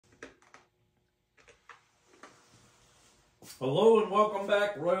Hello and welcome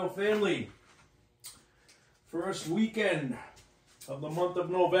back, Royal Family. First weekend of the month of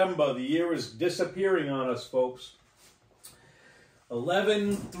November. The year is disappearing on us, folks.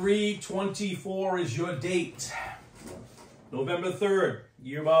 11/3/24 is your date. November 3rd,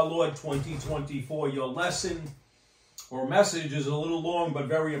 year of our Lord 2024. Your lesson or message is a little long but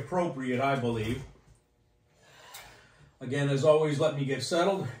very appropriate, I believe. Again, as always, let me get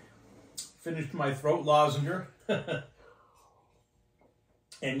settled. Finished my throat lozenger.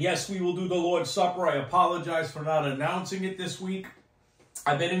 And yes, we will do the Lord's Supper. I apologize for not announcing it this week.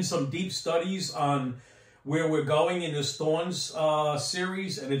 I've been in some deep studies on where we're going in this Thorns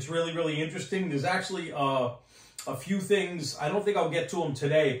series, and it's really, really interesting. There's actually a few things. I don't think I'll get to them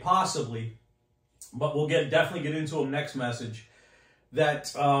today, possibly, but we'll definitely get into them next message.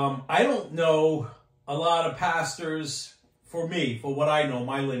 That I don't know a lot of pastors, for me, for what I know,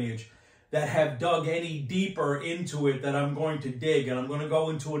 my lineage, that have dug any deeper into it that I'm going to dig. And I'm going to go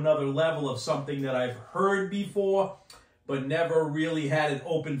into another level of something that I've heard before, but never really had it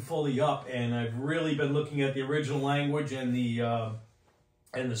open fully up. And I've really been looking at the original language and the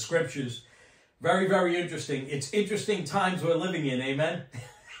scriptures. Very, very interesting. It's interesting times we're living in, amen?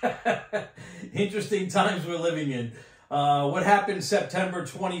 Interesting times we're living in. What happened September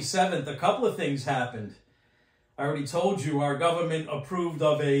 27th? A couple of things happened. I already told you our government approved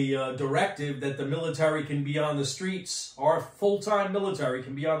of a directive that the military can be on the streets, our full-time military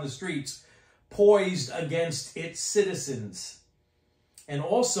can be on the streets, poised against its citizens. And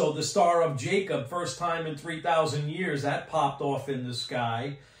also the Star of Jacob, first time in 3,000 years, that popped off in the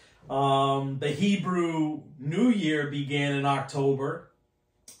sky. The Hebrew New Year began in October.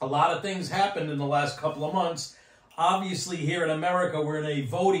 A lot of things happened in the last couple of months. Obviously, here in America, we're in a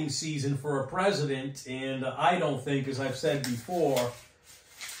voting season for a president, and I don't think, as I've said before,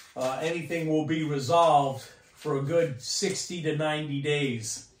 anything will be resolved for a good 60 to 90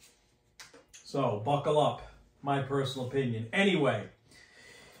 days. So, buckle up, my personal opinion. Anyway,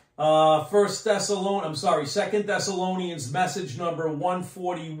 2 Thessalonians message number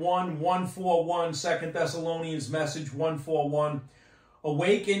 141, 141, 2 Thessalonians message 141.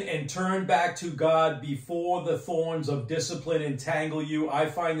 Awaken and turn back to God before the thorns of discipline entangle you. I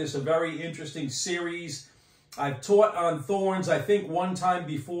find this a very interesting series. I've taught on thorns, I think, one time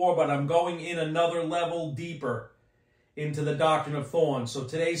before, but I'm going in another level deeper into the Doctrine of Thorns. So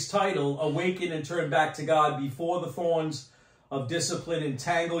today's title, Awaken and turn back to God before the thorns of discipline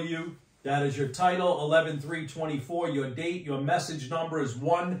entangle you. That is your title, 11/3/24. Your date, your message number is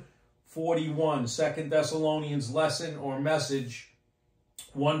 141. 2 Thessalonians lesson or message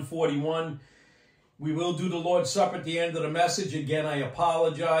 141. We will do the Lord's Supper at the end of the message. Again, I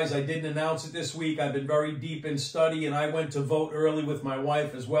apologize. I didn't announce it this week. I've been very deep in study, and I went to vote early with my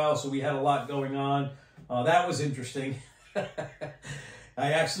wife as well, so we had a lot going on. That was interesting. I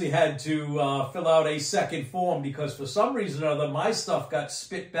actually had to fill out a second form because for some reason or other, my stuff got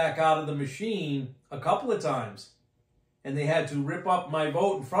spit back out of the machine a couple of times. And they had to rip up my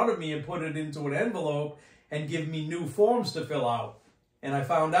vote in front of me and put it into an envelope and give me new forms to fill out. And I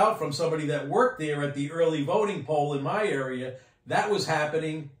found out from somebody that worked there at the early voting poll in my area, that was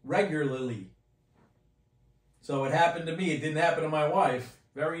happening regularly. So it happened to me. It didn't happen to my wife.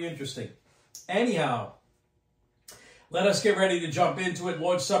 Very interesting. Anyhow, let us get ready to jump into it.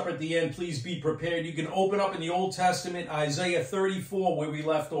 Lord's Supper at the end. Please be prepared. You can open up in the Old Testament, Isaiah 34, where we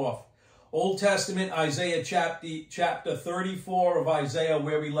left off. Old Testament, Isaiah chapter 34 of Isaiah,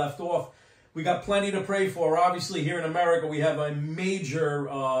 where we left off. We got plenty to pray for. Obviously, here in America, we have a major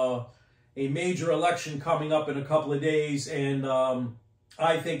election coming up in a couple of days, and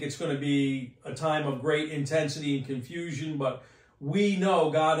I think it's going to be a time of great intensity and confusion, but we know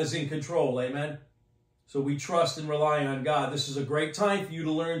God is in control, amen? So we trust and rely on God. This is a great time for you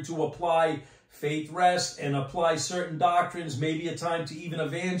to learn to apply faith rest and apply certain doctrines, maybe a time to even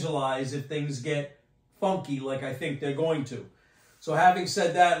evangelize if things get funky like I think they're going to. So having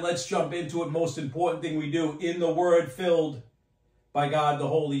said that, let's jump into it. Most important thing we do, in the Word filled by God the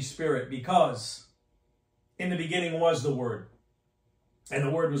Holy Spirit, because in the beginning was the Word, and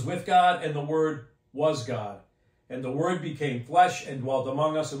the Word was with God, and the Word was God. And the Word became flesh and dwelt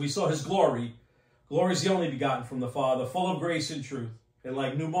among us, and we saw His glory. Glory is the only begotten from the Father, full of grace and truth. And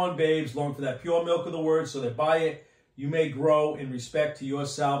like newborn babes, long for that pure milk of the Word, so that by it you may grow in respect to your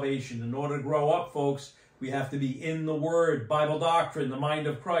salvation. In order to grow up, folks, we have to be in the Word, Bible doctrine, the mind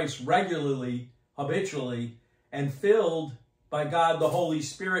of Christ, regularly, habitually, and filled by God the Holy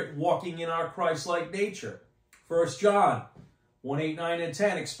Spirit, walking in our Christ-like nature. 1 John 1:8, 9, and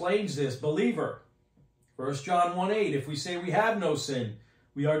 10 explains this. Believer, 1 John 1:8, if we say we have no sin,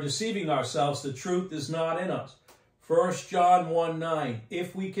 we are deceiving ourselves. The truth is not in us. 1 John 1:9,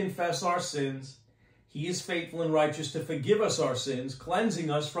 if we confess our sins, he is faithful and righteous to forgive us our sins,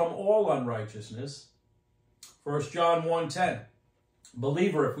 cleansing us from all unrighteousness. 1 John 1:10,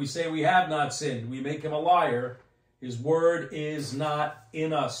 believer, if we say we have not sinned, we make him a liar. His word is not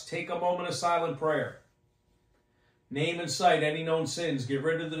in us. Take a moment of silent prayer. Name and cite any known sins. Get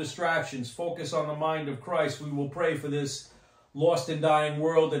rid of the distractions. Focus on the mind of Christ. We will pray for this lost and dying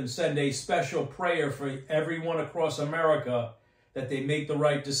world and send a special prayer for everyone across America that they make the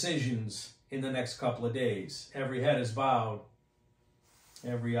right decisions in the next couple of days. Every head is bowed.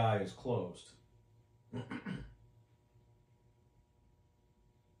 Every eye is closed.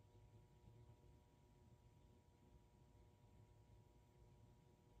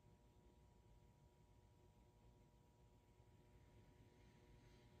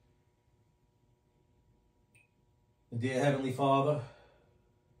 Dear Heavenly Father,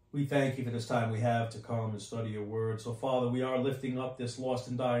 we thank you for this time we have to come and study your word. So, Father, we are lifting up this lost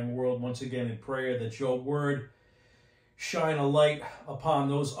and dying world once again in prayer that your word shine a light upon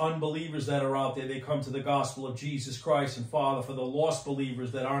those unbelievers that are out there. They come to the gospel of Jesus Christ. And, Father, for the lost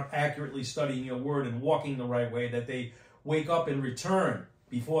believers that aren't accurately studying your word and walking the right way, that they wake up and return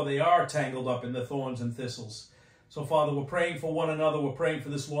before they are tangled up in the thorns and thistles. So, Father, we're praying for one another. We're praying for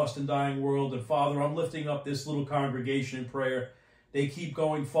this lost and dying world. And, Father, I'm lifting up this little congregation in prayer. They keep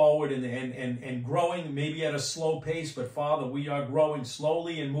going forward and growing, maybe at a slow pace. But, Father, we are growing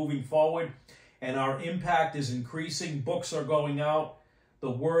slowly and moving forward. And our impact is increasing. Books are going out. The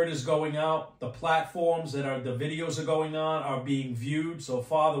word is going out. The platforms that are the videos are going on are being viewed. So,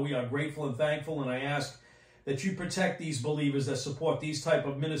 Father, we are grateful and thankful. And I ask that you protect these believers that support these type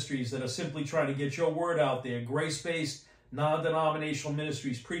of ministries that are simply trying to get your word out there. Grace-based, non-denominational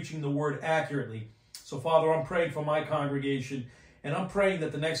ministries preaching the word accurately. So, Father, I'm praying for my congregation, and I'm praying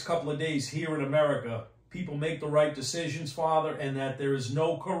that the next couple of days here in America, people make the right decisions, Father, and that there is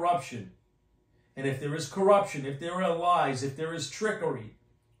no corruption. And if there is corruption, if there are lies, if there is trickery,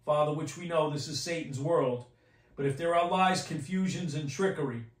 Father, which we know this is Satan's world, but if there are lies, confusions, and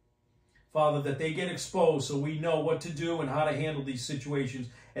trickery, Father, that they get exposed so we know what to do and how to handle these situations.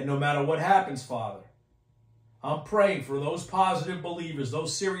 And no matter what happens, Father, I'm praying for those positive believers,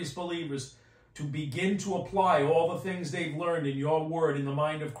 those serious believers, to begin to apply all the things they've learned in your word in the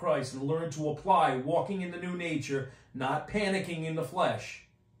mind of Christ and learn to apply walking in the new nature, not panicking in the flesh,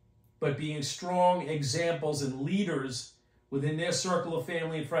 but being strong examples and leaders within their circle of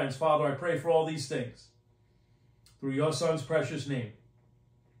family and friends. Father, I pray for all these things through your Son's precious name,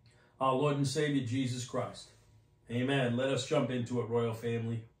 our Lord and Savior, Jesus Christ. Amen. Let us jump into it, royal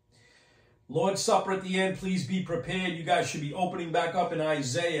family. Lord's Supper at the end, please be prepared. You guys should be opening back up in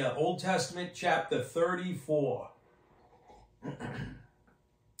Isaiah, Old Testament, chapter 34.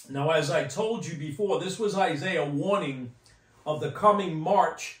 Now, as I told you before, this was Isaiah warning of the coming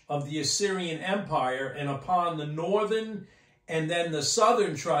march of the Assyrian Empire and upon the northern and then the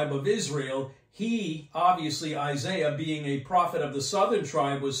southern tribe of Israel. He, obviously Isaiah, being a prophet of the southern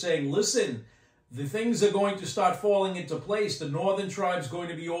tribe, was saying, listen, the things are going to start falling into place. The northern tribe's going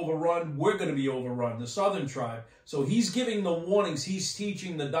to be overrun. We're going to be overrun, the southern tribe. So he's giving the warnings. He's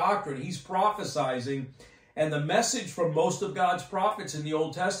teaching the doctrine. He's prophesizing. And the message from most of God's prophets in the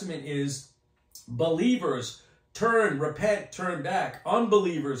Old Testament is, believers, turn, repent, turn back.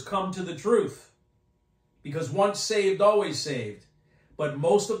 Unbelievers, come to the truth. Because once saved, always saved. But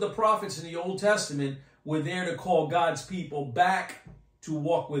most of the prophets in the Old Testament were there to call God's people back to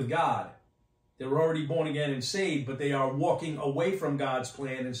walk with God. They were already born again and saved, but they are walking away from God's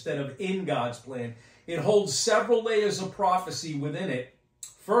plan instead of in God's plan. It holds several layers of prophecy within it.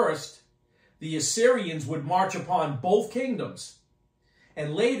 First, the Assyrians would march upon both kingdoms.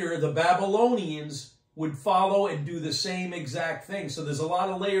 And later, the Babylonians would follow and do the same exact thing. So there's a lot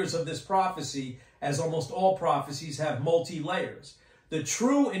of layers of this prophecy, as almost all prophecies have multi-layers. The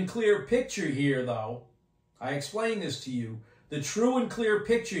true and clear picture here, though, I explained this to you, the true and clear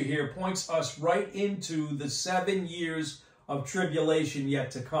picture here points us right into the 7 years of tribulation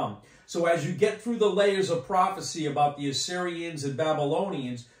yet to come. So as you get through the layers of prophecy about the Assyrians and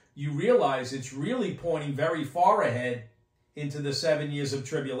Babylonians, you realize it's really pointing very far ahead into the 7 years of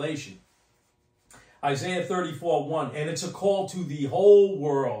tribulation. Isaiah 34:1, and it's a call to the whole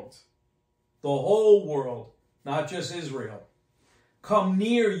world, not just Israel. Come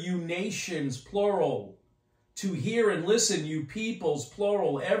near, you nations, plural. To hear and listen, you peoples,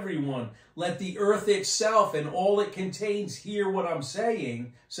 plural, everyone. Let the earth itself and all it contains hear what I'm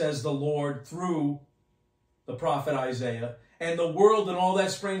saying, says the Lord through the prophet Isaiah. And the world and all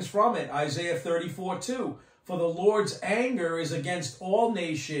that springs from it, Isaiah 34:2. For the Lord's anger is against all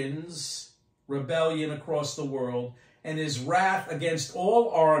nations, rebellion across the world, and his wrath against all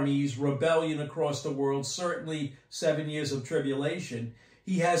armies, rebellion across the world, certainly 7 years of tribulation.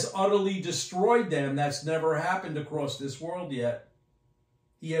 He has utterly destroyed them. That's never happened across this world yet.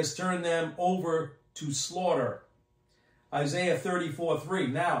 He has turned them over to slaughter. Isaiah 34:3.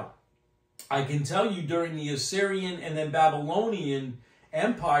 Now, I can tell you during the Assyrian and then Babylonian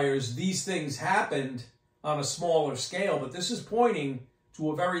empires, these things happened on a smaller scale, but this is pointing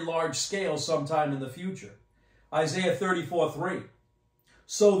to a very large scale sometime in the future. Isaiah 34:3.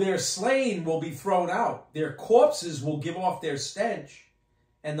 So their slain will be thrown out, their corpses will give off their stench,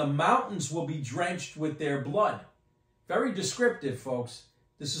 and the mountains will be drenched with their blood. Very descriptive, folks.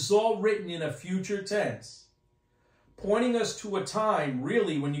 This is all written in a future tense, pointing us to a time,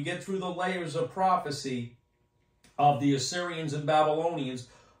 really, when you get through the layers of prophecy of the Assyrians and Babylonians,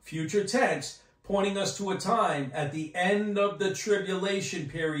 future tense, pointing us to a time at the end of the tribulation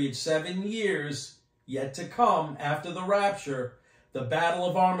period, 7 years yet to come after the rapture, the battle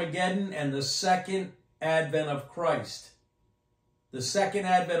of Armageddon, and the second advent of Christ. The second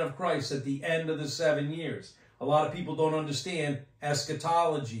advent of Christ at the end of the 7 years. A lot of people don't understand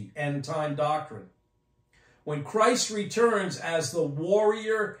eschatology, end-time doctrine. When Christ returns as the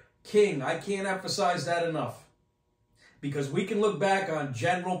warrior king, I can't emphasize that enough. Because we can look back on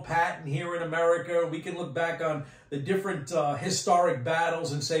General Patton here in America. We can look back on the different historic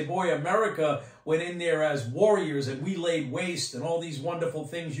battles and say, boy, America went in there as warriors and we laid waste, and all these wonderful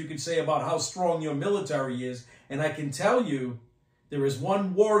things you could say about how strong your military is. And I can tell you, there is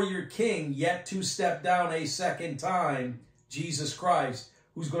one warrior king yet to step down a second time, Jesus Christ,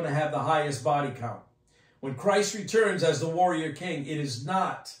 who's going to have the highest body count. When Christ returns as the warrior king, it is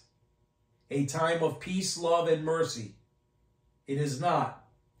not a time of peace, love, and mercy. It is not.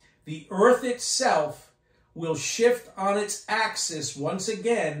 The earth itself will shift on its axis once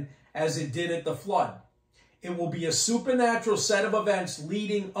again as it did at the flood. It will be a supernatural set of events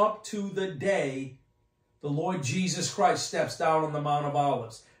leading up to the day the Lord Jesus Christ steps down on the Mount of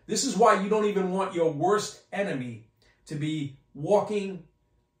Olives. This is why you don't even want your worst enemy to be walking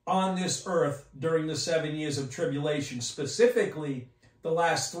on this earth during the 7 years of tribulation, specifically the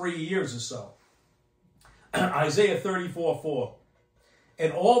last 3 years or so. Isaiah 34:4.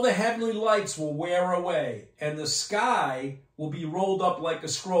 And all the heavenly lights will wear away, and the sky will be rolled up like a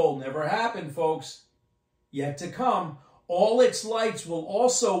scroll. Never happened, folks. Yet to come. All its lights will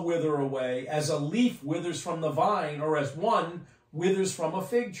also wither away, as a leaf withers from the vine, or as one withers from a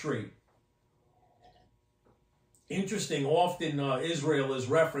fig tree. Interesting, often Israel is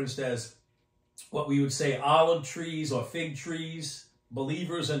referenced as what we would say olive trees or fig trees,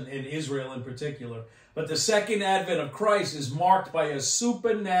 believers in Israel in particular. But the second advent of Christ is marked by a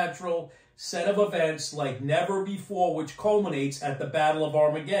supernatural set of events like never before, which culminates at the Battle of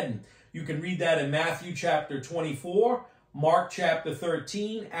Armageddon. You can read that in Matthew chapter 24, Mark chapter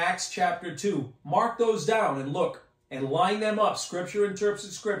 13, Acts chapter 2. Mark those down and look and line them up. Scripture interprets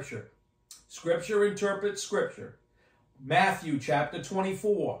Scripture. Scripture interprets Scripture. Matthew chapter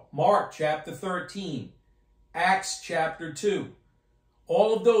 24, Mark chapter 13, Acts chapter 2.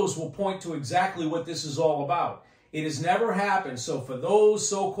 All of those will point to exactly what this is all about. It has never happened. So for those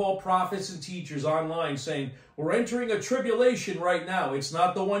so-called prophets and teachers online saying, we're entering a tribulation right now, it's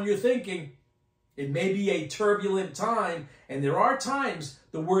not the one you're thinking. It may be a turbulent time, and there are times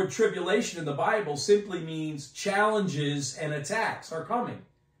the word tribulation in the Bible simply means challenges and attacks are coming,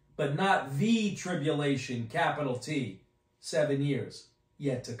 but not the tribulation, capital T, 7 years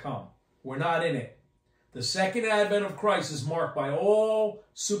yet to come. We're not in it. The second advent of Christ is marked by all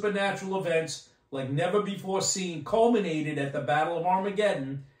supernatural events like never before seen, culminated at the Battle of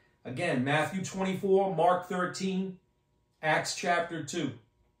Armageddon. Again, Matthew 24, Mark 13, Acts chapter 2.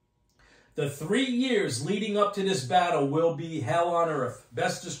 The 3 years leading up to this battle will be hell on earth.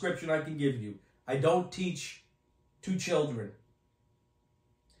 Best description I can give you. I don't teach to children.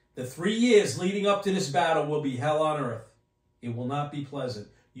 The 3 years leading up to this battle will be hell on earth. It will not be pleasant.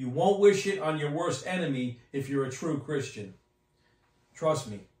 You won't wish it on your worst enemy if you're a true Christian. Trust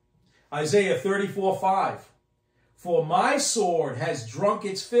me. Isaiah 34:5. For my sword has drunk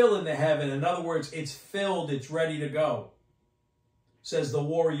its fill in the heaven. In other words, it's filled, it's ready to go. Says the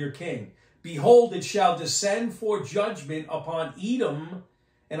warrior king. Behold, it shall descend for judgment upon Edom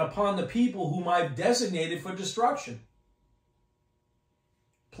and upon the people whom I've designated for destruction.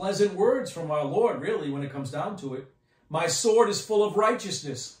 Pleasant words from our Lord, really, when it comes down to it. My sword is full of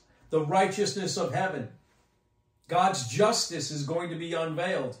righteousness, the righteousness of heaven. God's justice is going to be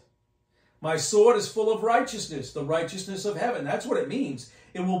unveiled. My sword is full of righteousness, the righteousness of heaven. That's what it means.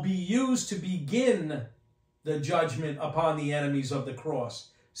 It will be used to begin the judgment upon the enemies of the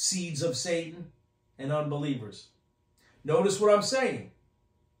cross. seeds of Satan and unbelievers. Notice what I'm saying.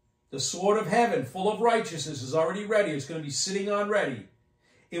 The sword of heaven, full of righteousness, is already ready. It's going to be sitting on ready.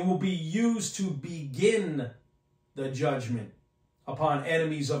 It will be used to begin the judgment upon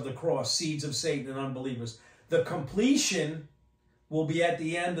enemies of the cross, seeds of Satan and unbelievers. The completion will be at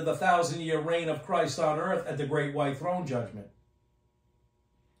the end of the 1,000-year reign of Christ on earth at the great white throne judgment.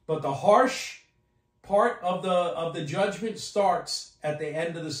 But the harsh part of the judgment starts at the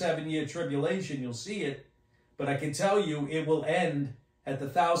end of the 7-year tribulation. You'll see it. But I can tell you it will end at the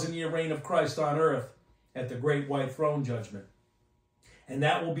 1,000-year reign of Christ on earth at the great white throne judgment. And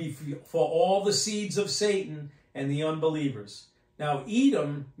that will be for all the seeds of Satan and the unbelievers. Now,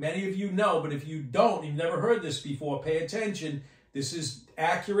 Edom, many of you know, but if you don't, you've never heard this before, pay attention. This is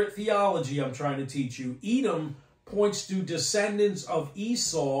accurate theology I'm trying to teach you. Edom points to descendants of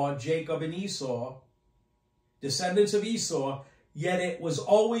Esau, Jacob and Esau, descendants of Esau, yet it was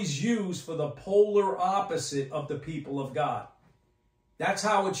always used for the polar opposite of the people of God. That's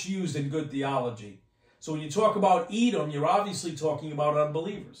how it's used in good theology. So when you talk about Edom, you're obviously talking about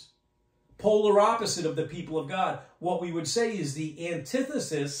unbelievers. Polar opposite of the people of God. What we would say is the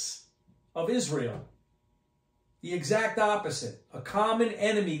antithesis of Israel. The exact opposite. A common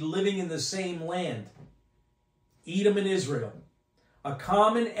enemy living in the same land. Edom and Israel. A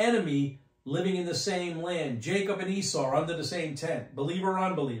common enemy living in the same land. Jacob and Esau are under the same tent. Believer or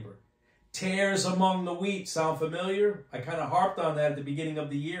unbeliever. Tares among the wheat. Sound familiar? I kind of harped on that at the beginning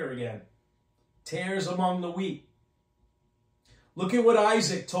of the year again. Tares among the wheat. Look at what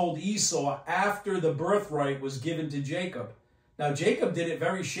Isaac told Esau after the birthright was given to Jacob. Now, Jacob did it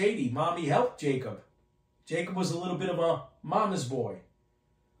very shady. Mommy helped Jacob. Jacob was a little bit of a mama's boy.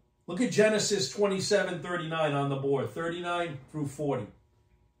 Look at Genesis 27:39 on the board, 39 through 40.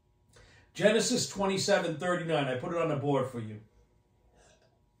 Genesis 27:39. I put it on the board for you.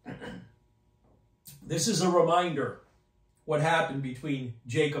 This is a reminder what happened between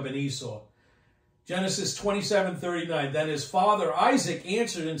Jacob and Esau. Genesis 27:39. Then his father Isaac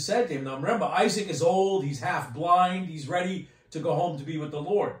answered and said to him. Now remember, Isaac is old. He's half blind. He's ready to go home to be with the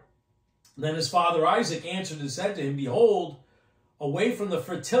Lord. Then his father Isaac answered and said to him, Behold, away from the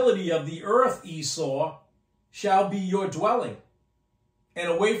fertility of the earth, Esau, shall be your dwelling, and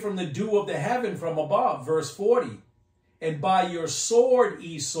away from the dew of the heaven from above. Verse 40. And by your sword,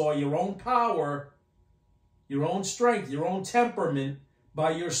 Esau, your own power, your own strength, your own temperament,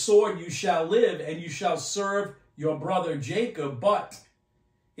 by your sword you shall live, and you shall serve your brother Jacob. But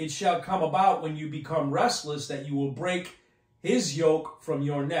it shall come about when you become restless that you will break his yoke from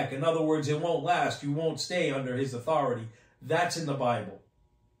your neck. In other words, it won't last. You won't stay under his authority. That's in the Bible.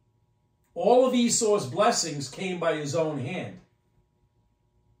 All of Esau's blessings came by his own hand.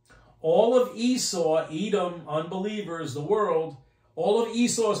 All of Esau, Edom, unbelievers, the world, all of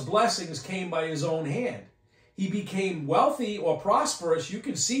Esau's blessings came by his own hand. He became wealthy or prosperous. You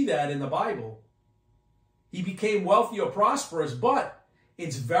can see that in the Bible. He became wealthy or prosperous, but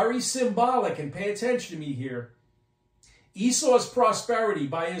it's very symbolic, and pay attention to me here. Esau's prosperity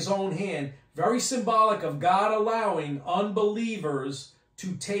by his own hand, very symbolic of God allowing unbelievers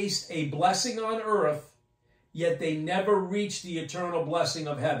to taste a blessing on earth, yet they never reach the eternal blessing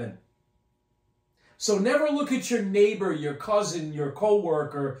of heaven. So never look at your neighbor, your cousin, your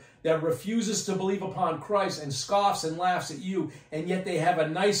co-worker that refuses to believe upon Christ and scoffs and laughs at you, and yet they have a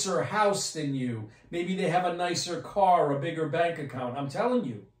nicer house than you. Maybe they have a nicer car, a bigger bank account. I'm telling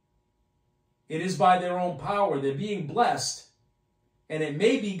you, it is by their own power. They're being blessed, and it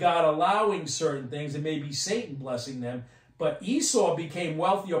may be God allowing certain things. It may be Satan blessing them. But Esau became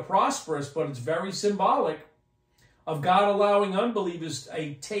wealthy or prosperous, but it's very symbolic of God allowing unbelievers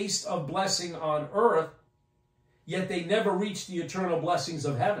a taste of blessing on earth, yet they never reach the eternal blessings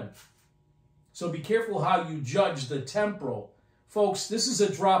of heaven. So be careful how you judge the temporal. Folks, this is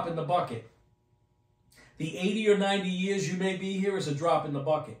a drop in the bucket. The 80 or 90 years you may be here is a drop in the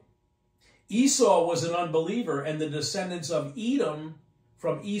bucket. Esau was an unbeliever, and the descendants of Edom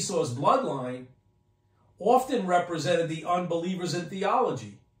from Esau's bloodline often represented the unbelievers in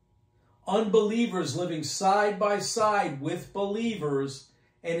theology. Unbelievers living side by side with believers,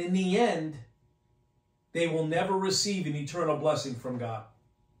 and in the end, they will never receive an eternal blessing from God.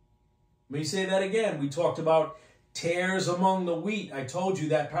 Let me say that again. We talked about tares among the wheat. I told you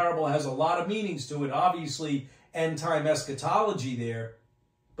that parable has a lot of meanings to it. Obviously, end-time eschatology there.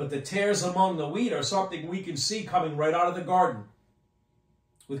 But the tares among the wheat are something we can see coming right out of the garden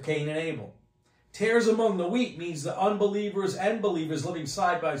with Cain and Abel. Tares among the wheat means the unbelievers and believers living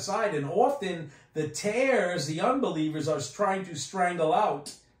side by side. And often the tares, the unbelievers, are trying to strangle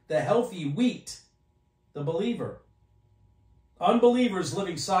out the healthy wheat, the believer. Unbelievers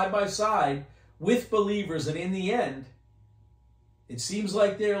living side by side with believers, and in the end, it seems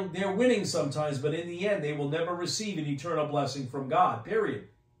like they're winning sometimes, but in the end, they will never receive an eternal blessing from God, period,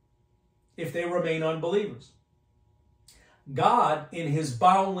 if they remain unbelievers. God, in his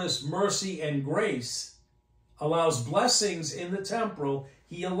boundless mercy and grace, allows blessings in the temporal.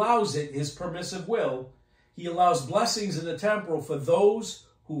 He allows it, his permissive will. He allows blessings in the temporal for those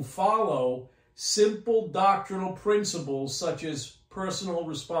who follow simple doctrinal principles such as personal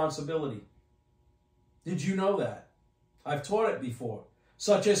responsibility. Did you know that? I've taught it before.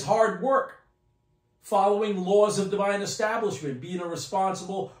 Such as hard work, following laws of divine establishment, being a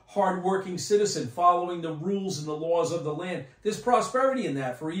responsible, hard-working citizen, following the rules and the laws of the land. There's prosperity in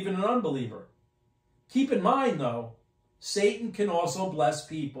that for even an unbeliever. Keep in mind, though, Satan can also bless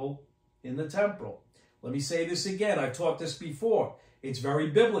people in the temporal. Let me say this again. I've taught this before. It's very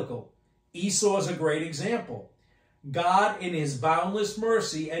biblical. Esau is a great example. God, in his boundless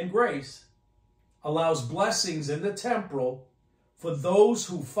mercy and grace, allows blessings in the temporal for those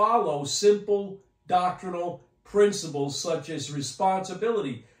who follow simple doctrinal principles such as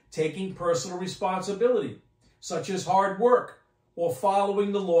responsibility, taking personal responsibility, such as hard work, or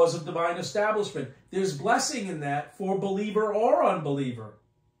following the laws of divine establishment. There's blessing in that for believer or unbeliever.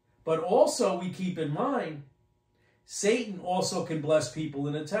 But also we keep in mind, Satan also can bless people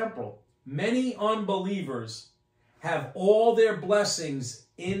in the temporal. Many unbelievers have all their blessings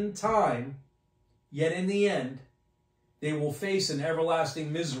in time, yet in the end, they will face an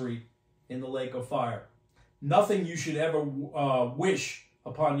everlasting misery in the lake of fire. Nothing you should ever wish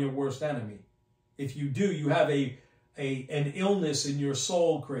upon your worst enemy. If you do, you have an illness in your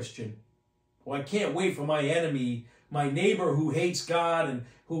soul, Christian. Well, I can't wait for my enemy, my neighbor who hates God and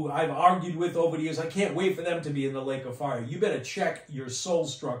who I've argued with over the years. I can't wait for them to be in the lake of fire. You better check your soul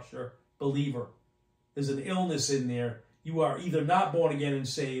structure, believer. There's an illness in there. You are either not born again and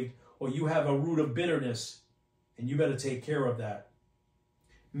saved, or you have a root of bitterness, and you better take care of that.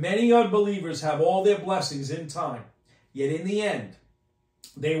 Many unbelievers have all their blessings in time, yet in the end,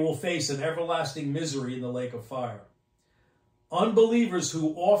 they will face an everlasting misery in the lake of fire. Unbelievers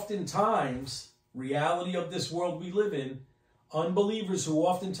who oftentimes, reality of this world we live in, unbelievers who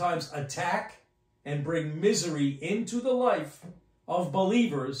oftentimes attack and bring misery into the life of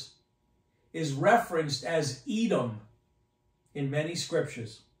believers is referenced as Edom in many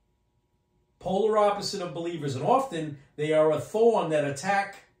scriptures. Polar opposite of believers, and often they are a thorn that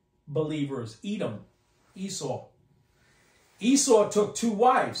attack believers. Edom, Esau. Esau took 2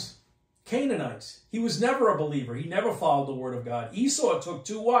 wives, Canaanites. He was never a believer. He never followed the word of God. Esau took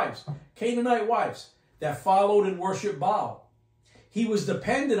 2 wives, Canaanite wives, that followed and worshiped Baal. He was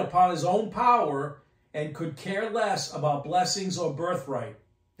dependent upon his own power and could care less about blessings or birthright.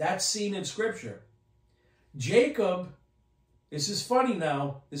 That's seen in Scripture. Jacob, this is funny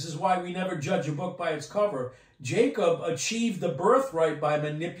now. This is why we never judge a book by its cover. Jacob achieved the birthright by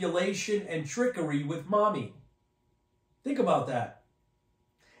manipulation and trickery with mommy. Think about that.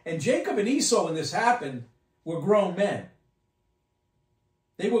 And Jacob and Esau, when this happened, were grown men.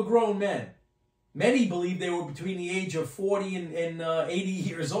 They were grown men. Many believe they were between the age of 40 and 80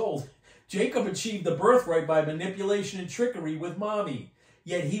 years old. Jacob achieved the birthright by manipulation and trickery with mommy.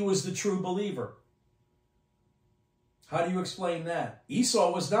 Yet he was the true believer. How do you explain that?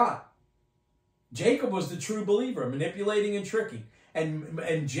 Esau was not. Jacob was the true believer, manipulating and tricking.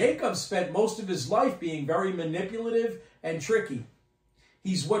 And Jacob spent most of his life being very manipulative and tricky.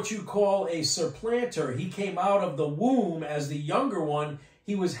 He's what you call a supplanter. He came out of the womb as the younger one.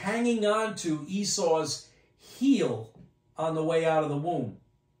 He was hanging on to Esau's heel on the way out of the womb.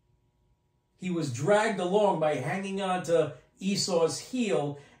 He was dragged along by hanging on to Esau's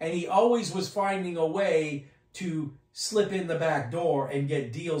heel, and he always was finding a way to slip in the back door and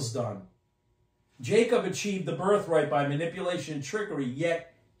get deals done. Jacob achieved the birthright by manipulation and trickery,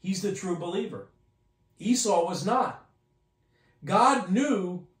 yet he's the true believer. Esau was not. God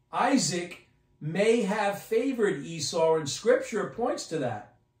knew Isaac may have favored Esau, and Scripture points to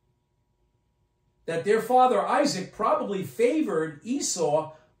that. That their father Isaac probably favored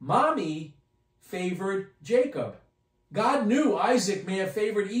Esau. Mommy favored Jacob. God knew Isaac may have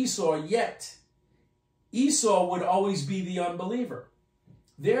favored Esau, yet Esau would always be the unbeliever.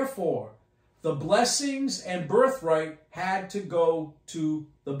 Therefore, the blessings and birthright had to go to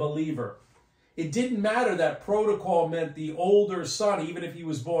the believer. It didn't matter that protocol meant the older son, even if he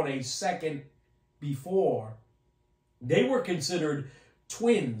was born a second before. They were considered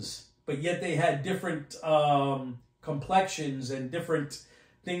twins, but yet they had different complexions and different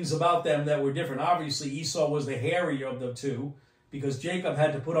things about them that were different. Obviously, Esau was the hairier of the two, because Jacob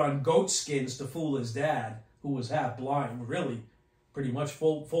had to put on goat skins to fool his dad, who was half blind, really pretty much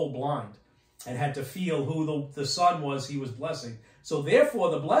full blind, and had to feel who the son was he was blessing. So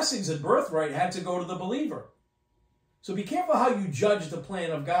therefore, the blessings and birthright had to go to the believer. So be careful how you judge the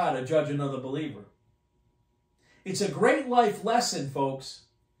plan of God or judge another believer. It's a great life lesson, folks,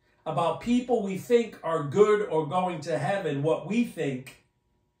 about people we think are good or going to heaven, what we think,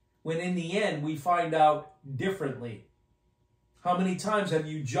 when in the end we find out differently. How many times have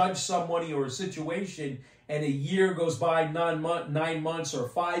you judged somebody or a situation and a year goes by, 9 months or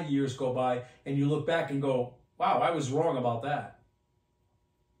 5 years go by, and you look back and go, wow, I was wrong about that.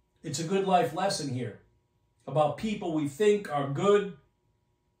 It's a good life lesson here about people we think are good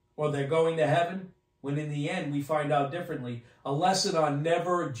or they're going to heaven, when in the end we find out differently. A lesson on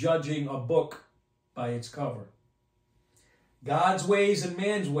never judging a book by its cover. God's ways and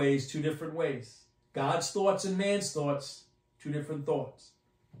man's ways, two different ways. God's thoughts and man's thoughts, two different thoughts.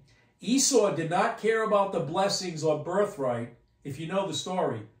 Esau did not care about the blessings or birthright. If you know the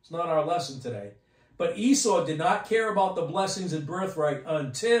story, it's not our lesson today. But Esau did not care about the blessings and birthright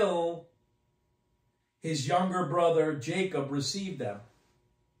until his younger brother Jacob received them.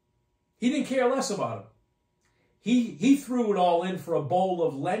 He didn't care less about them. He threw it all in for a bowl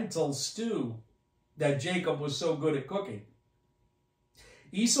of lentil stew that Jacob was so good at cooking.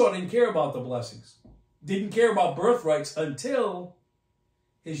 Esau didn't care about the blessings. Didn't care about birthrights until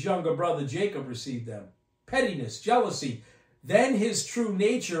his younger brother Jacob received them. Pettiness, jealousy. Then his true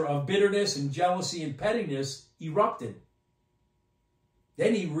nature of bitterness and jealousy and pettiness erupted.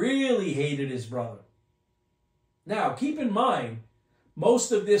 Then he really hated his brother. Now, keep in mind,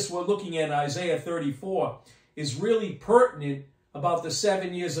 most of this we're looking at in Isaiah 34 is really pertinent about the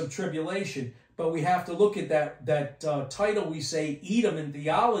 7 years of tribulation. But we have to look at that title we say, Edom in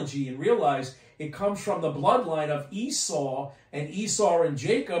theology, and realize it comes from the bloodline of Esau, and Esau and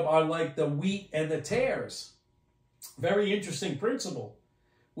Jacob are like the wheat and the tares. Very interesting principle,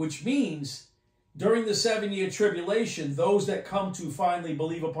 which means during the 7-year tribulation, those that come to finally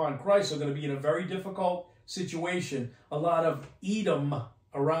believe upon Christ are going to be in a very difficult situation, a lot of Edom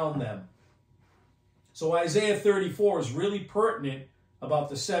around them. So Isaiah 34 is really pertinent about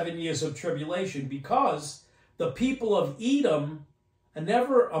the 7 years of tribulation, because the people of Edom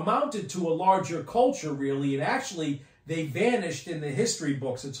never amounted to a larger culture, really, and actually they vanished in the history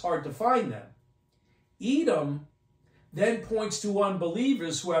books. It's hard to find them. Edom then points to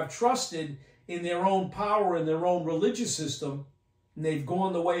unbelievers who have trusted in their own power and their own religious system, and they've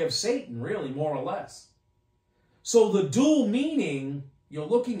gone the way of Satan, really, more or less. So the dual meaning you're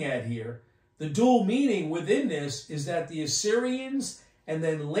looking at here, the dual meaning within this is that the Assyrians and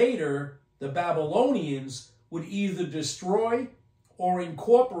then later the Babylonians would either destroy or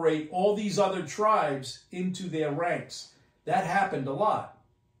incorporate all these other tribes into their ranks. That happened a lot.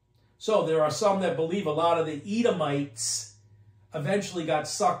 So there are some that believe a lot of the Edomites eventually got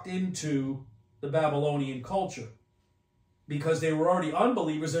sucked into the Babylonian culture because they were already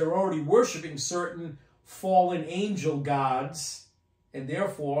unbelievers. They were already worshiping certain fallen angel gods, and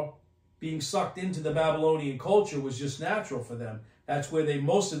therefore being sucked into the Babylonian culture was just natural for them. That's where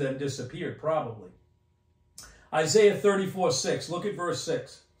most of them disappeared, probably. Isaiah 34:6. Look at verse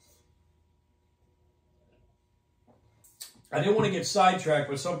 6. I didn't want to get sidetracked,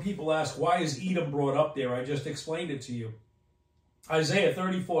 but some people ask, why is Edom brought up there? I just explained it to you. Isaiah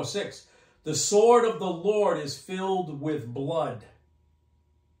 34:6. The sword of the Lord is filled with blood.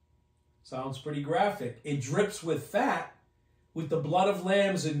 Sounds pretty graphic. It drips with fat, with the blood of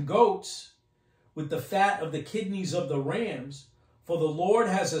lambs and goats, with the fat of the kidneys of the rams. For the Lord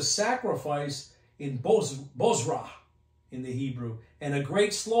has a sacrifice in Bozrah, in the Hebrew, and a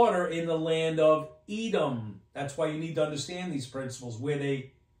great slaughter in the land of Edom. That's why you need to understand these principles, where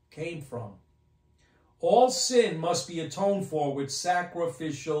they came from. All sin must be atoned for with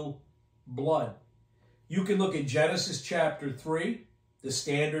sacrificial blood. You can look at Genesis chapter 3. The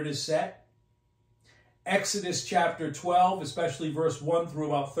standard is set. Exodus chapter 12, especially verse 1 through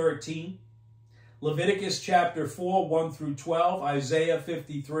about 13. Leviticus chapter 4, 1 through 12. Isaiah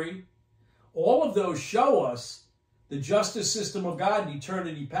 53. All of those show us the justice system of God in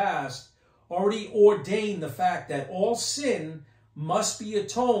eternity past already ordained the fact that all sin must be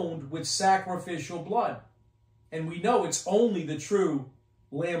atoned with sacrificial blood. And we know it's only the true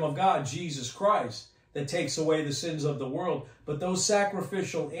Lamb of God, Jesus Christ, that takes away the sins of the world. But those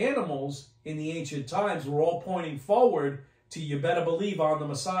sacrificial animals in the ancient times were all pointing forward to, you better believe, on the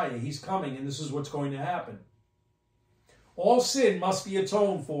Messiah. He's coming, and this is what's going to happen. All sin must be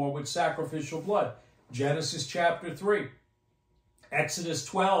atoned for with sacrificial blood. Genesis chapter 3, Exodus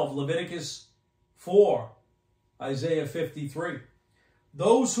 12, Leviticus 4, Isaiah 53.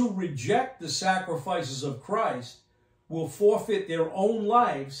 Those who reject the sacrifices of Christ will forfeit their own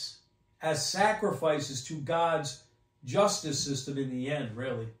lives as sacrifices to God's justice system in the end,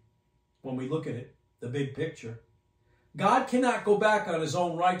 really, when we look at it, the big picture. God cannot go back on his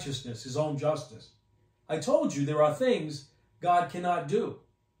own righteousness, his own justice. I told you there are things God cannot do.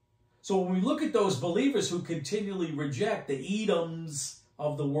 So when we look at those believers who continually reject the Edoms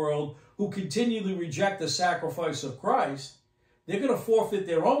of the world, who continually reject the sacrifice of Christ, they're going to forfeit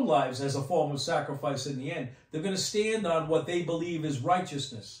their own lives as a form of sacrifice in the end. They're going to stand on what they believe is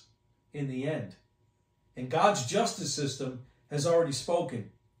righteousness in the end. And God's justice system has already spoken.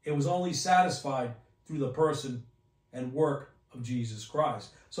 It was only satisfied through the person and work of Jesus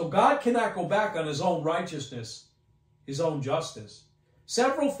Christ. So God cannot go back on his own righteousness, his own justice.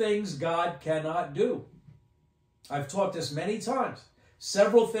 Several things God cannot do. I've taught this many times.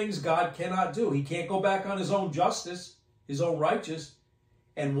 Several things God cannot do. He can't go back on his own justice, his own righteous.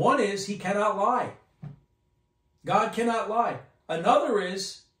 And one is he cannot lie. God cannot lie. Another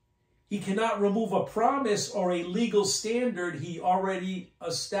is he cannot remove a promise or a legal standard he already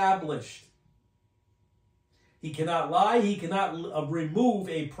established. He cannot lie. He cannot remove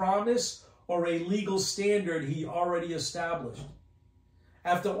a promise or a legal standard he already established.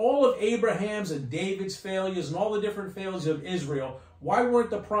 After all of Abraham's and David's failures and all the different failures of Israel, why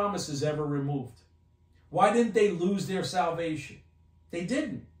weren't the promises ever removed? Why didn't they lose their salvation? They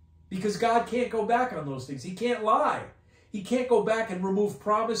didn't, because God can't go back on those things. He can't lie. He can't go back and remove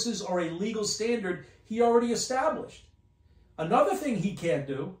promises or a legal standard he already established. Another thing he can't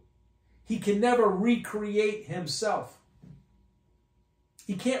do, he can never recreate himself.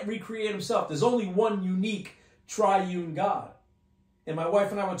 He can't recreate himself. There's only one unique triune God. And my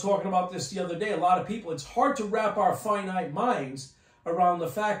wife and I were talking about this the other day. A lot of people, it's hard to wrap our finite minds around the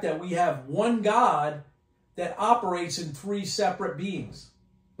fact that we have one God that operates in three separate beings.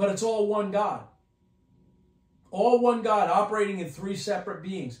 But it's all one God. All one God operating in three separate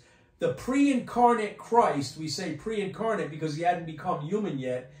beings. The pre-incarnate Christ, we say pre-incarnate because he hadn't become human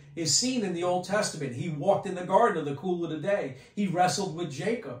yet, is seen in the Old Testament. He walked in the garden in the cool of the day. He wrestled with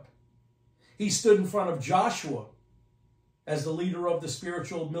Jacob. He stood in front of Joshua as the leader of the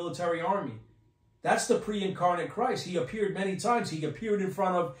spiritual military army. That's the pre-incarnate Christ. He appeared many times. He appeared in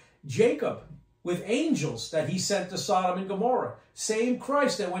front of Jacob with angels that he sent to Sodom and Gomorrah. Same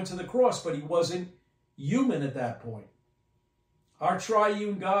Christ that went to the cross, but he wasn't human at that point. Our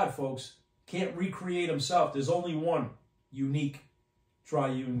triune God, folks, can't recreate himself. There's only one unique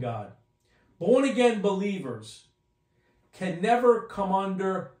triune God. Born-again believers can never come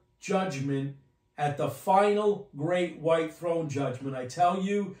under judgment at the final great white throne judgment. I tell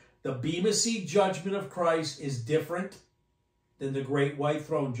you, the Bema Seat judgment of Christ is different than the great white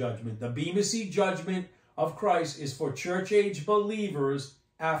throne judgment. The Bema Seat judgment of Christ is for church-age believers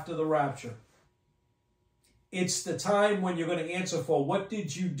after the rapture. It's the time when you're going to answer for what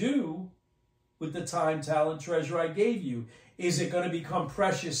did you do with the time, talent, treasure I gave you. Is it going to become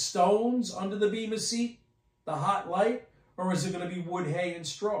precious stones under the Bema Seat, the hot light, or is it going to be wood, hay, and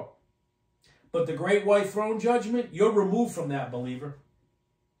straw? But the great white throne judgment, you're removed from that, believer.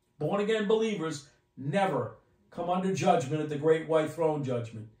 Born-again believers never come under judgment at the great white throne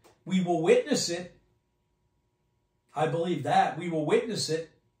judgment. We will witness it. I believe that. We will witness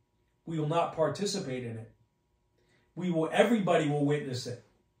it. We will not participate in it. Everybody will witness it.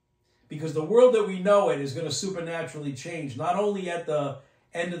 Because the world that we know it is going to supernaturally change, not only at the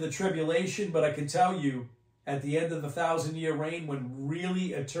end of the tribulation, but I can tell you at the end of the 1,000-year reign, when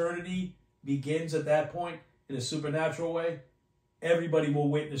really eternity begins at that point in a supernatural way, everybody will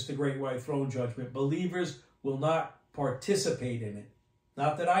witness the great white throne judgment. Believers will not participate in it.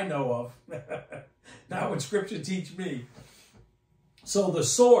 Not that I know of. Not what Scripture teach me. So the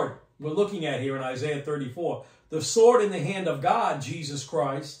sword we're looking at here in Isaiah 34, the sword in the hand of God, Jesus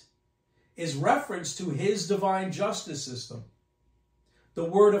Christ, is reference to his divine justice system. The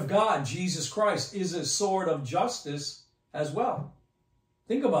word of God, Jesus Christ, is a sword of justice as well.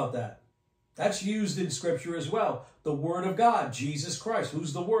 Think about that. That's used in Scripture as well. The word of God, Jesus Christ.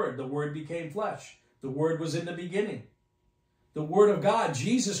 Who's the word? The word became flesh. The word was in the beginning. The word of God,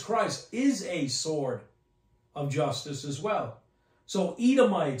 Jesus Christ, is a sword of justice as well. So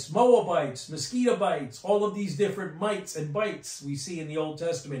Edomites, Moabites, mosquito bites, all of these different mites and bites we see in the Old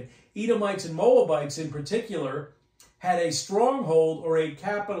Testament. Edomites and Moabites in particular had a stronghold or a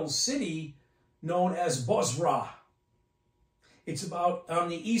capital city known as Bozrah. It's about on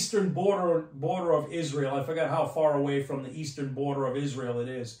the eastern border of Israel. I forgot how far away from the eastern border of Israel it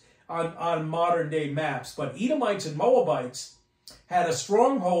is on modern day maps. But Edomites and Moabites had a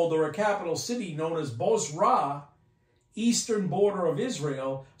stronghold or a capital city known as Bozrah, eastern border of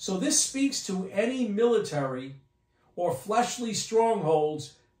Israel. So this speaks to any military or fleshly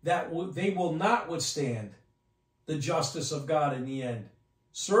strongholds that they will not withstand the justice of God in the end.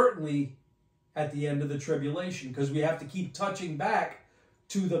 Certainly at the end of the tribulation, because we have to keep touching back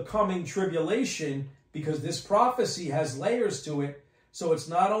to the coming tribulation, because this prophecy has layers to it. So it's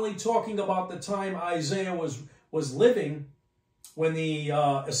not only talking about the time Isaiah was living when the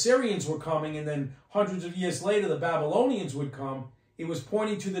Assyrians were coming, and then hundreds of years later the Babylonians would come. It was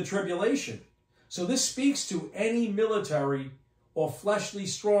pointing to the tribulation. So this speaks to any military or fleshly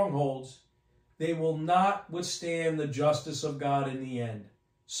strongholds. They will not withstand the justice of God in the end.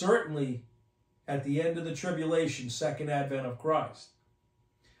 Certainly at the end of the tribulation, second advent of Christ.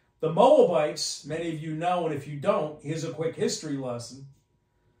 The Moabites, many of you know, and if you don't, here's a quick history lesson.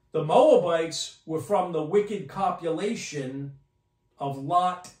 The Moabites were from the wicked copulation of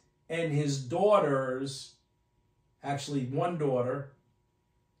Lot and his daughters, actually one daughter.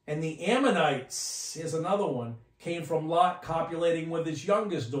 And the Ammonites, here's another one, came from Lot copulating with his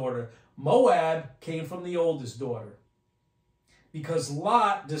youngest daughter. Moab came from the oldest daughter. Because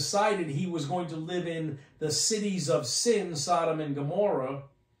Lot decided he was going to live in the cities of sin, Sodom and Gomorrah,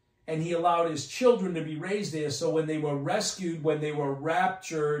 and he allowed his children to be raised there. So when they were rescued, when they were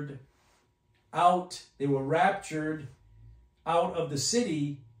raptured out, out of the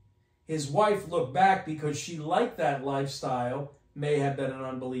city, his wife looked back because she liked that lifestyle, may have been an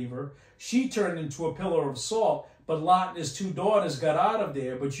unbeliever. She turned into a pillar of salt, but Lot and his two daughters got out of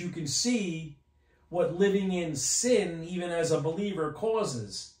there. But you can see what living in sin, even as a believer,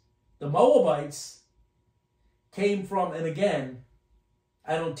 causes. The Moabites came from, and again,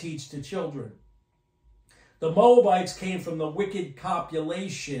 I don't teach to children. The Moabites came from the wicked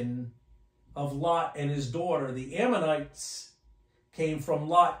copulation of Lot and his daughter. The Ammonites came from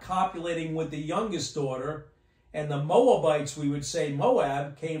Lot copulating with the youngest daughter. And the Moabites, we would say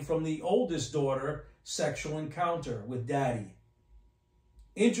Moab, came from the oldest daughter, sexual encounter with daddy.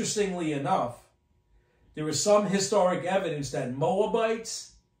 Interestingly enough, there is some historic evidence that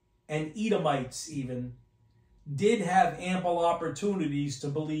Moabites and Edomites even did have ample opportunities to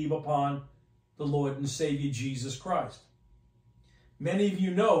believe upon the Lord and Savior Jesus Christ. Many of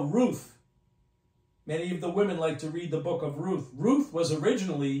you know Ruth. Many of the women like to read the book of Ruth. Ruth was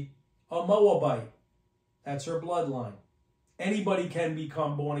originally a Moabite. That's her bloodline. Anybody can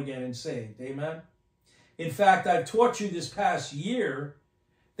become born again and saved. Amen? In fact, I've taught you this past year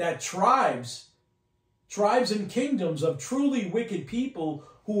that tribes and kingdoms of truly wicked people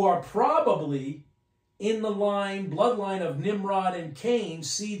who are probably in the bloodline of Nimrod and Cain,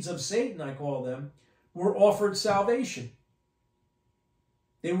 seeds of Satan, I call them, were offered salvation.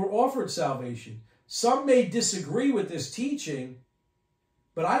 They were offered salvation. Some may disagree with this teaching,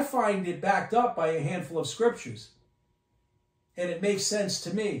 but I find it backed up by a handful of scriptures. And it makes sense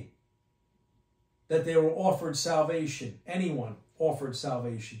to me that they were offered salvation. Anyone offered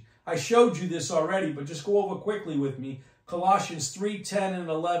salvation. I showed you this already, but just go over quickly with me. Colossians 3:10 and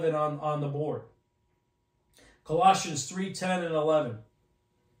 11 on the board. Colossians 3:10 and 11.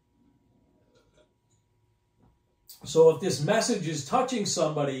 So if this message is touching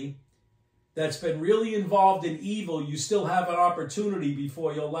somebody that's been really involved in evil, you still have an opportunity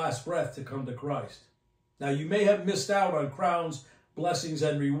before your last breath to come to Christ. Now, you may have missed out on crowns, blessings,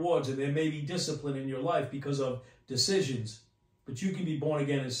 and rewards, and there may be discipline in your life because of decisions, but you can be born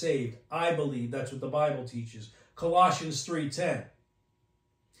again and saved. I believe that's what the Bible teaches. Colossians 3:10.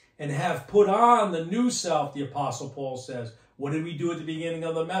 And have put on the new self, the Apostle Paul says. What did we do at the beginning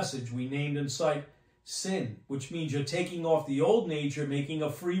of the message? We named in sight sin, which means you're taking off the old nature, making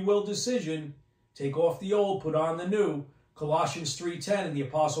a free will decision. Take off the old, put on the new. Colossians 3:10, and the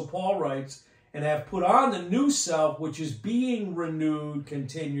Apostle Paul writes, and have put on the new self, which is being renewed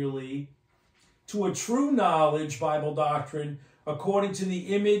continually to a true knowledge, Bible doctrine, according to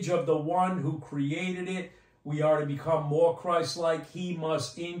the image of the one who created it. We are to become more Christ-like. He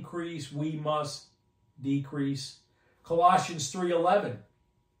must increase, we must decrease. Colossians 3:11.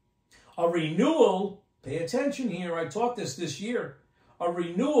 A renewal, pay attention here, I taught this year, a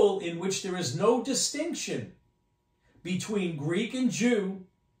renewal in which there is no distinction between Greek and Jew,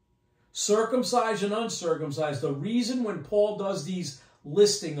 circumcised and uncircumcised. The reason when Paul does these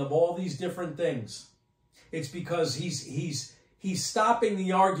listing of all these different things, it's because he's stopping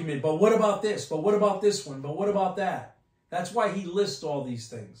the argument. But what about this? But what about this one? But what about that? That's why he lists all these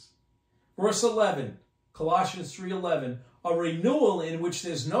things. Verse 11, Colossians 3:11, a renewal in which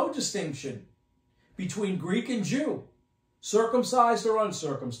there's no distinction between Greek and Jew, circumcised or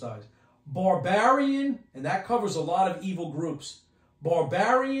uncircumcised, barbarian, and that covers a lot of evil groups,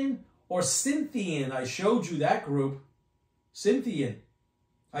 barbarian or Scythian. I showed you that group, Scythian.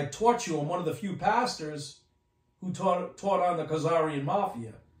 I taught you, I'm one of the few pastors who taught on the Khazarian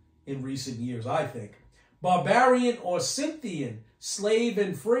Mafia in recent years, I think. Barbarian or Scythian, slave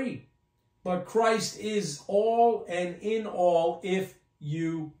and free. But Christ is all and in all if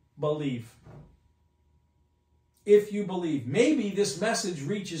you believe. If you believe. Maybe this message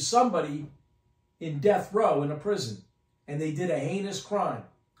reaches somebody in death row in a prison and they did a heinous crime.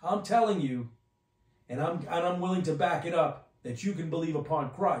 I'm telling you, and I'm willing to back it up, that you can believe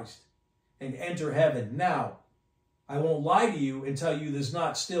upon Christ and enter heaven. Now, I won't lie to you and tell you there's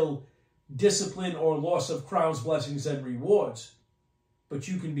not still discipline or loss of crowns, blessings, and rewards, but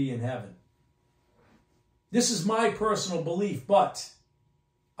you can be in heaven. This is my personal belief, but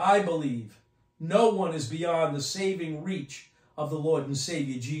I believe no one is beyond the saving reach of the Lord and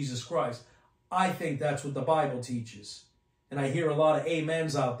Savior Jesus Christ. I think that's what the Bible teaches. And I hear a lot of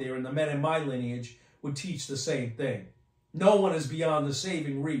amens out there, and the men in my lineage would teach the same thing. No one is beyond the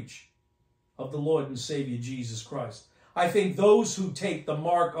saving reach of the Lord and Savior Jesus Christ. I think those who take the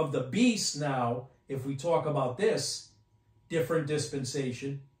mark of the beast now, if we talk about this, different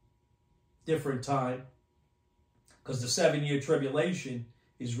dispensation, different time, because the 7-year tribulation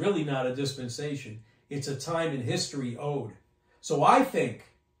is really not a dispensation. It's a time in history owed. So I think,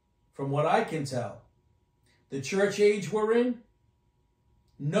 from what I can tell, the church age we're in,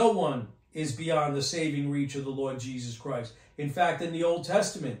 no one is beyond the saving reach of the Lord Jesus Christ. In fact, in the Old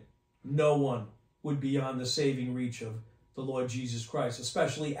Testament, no one would be beyond the saving reach of the Lord Jesus Christ,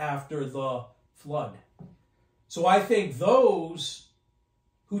 especially after the flood. So I think those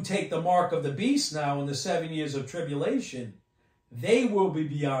who take the mark of the beast now in the 7 years of tribulation, they will be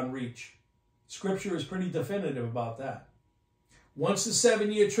beyond reach. Scripture is pretty definitive about that. Once the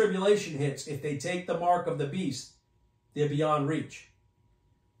 7-year tribulation hits, if they take the mark of the beast, they're beyond reach.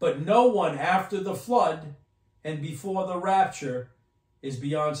 But no one after the flood and before the rapture is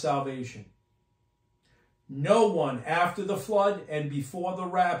beyond salvation. No one after the flood and before the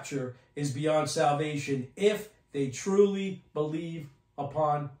rapture is beyond salvation if they truly believe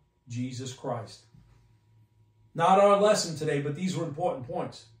upon Jesus Christ. Not our lesson today, but these were important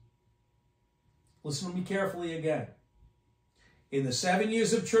points. Listen to me carefully again. In the 7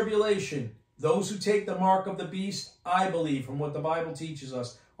 years of tribulation, those who take the mark of the beast, I believe, from what the Bible teaches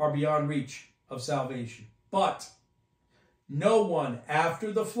us, are beyond reach of salvation. But no one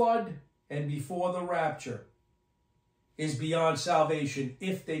after the flood and before the rapture is beyond salvation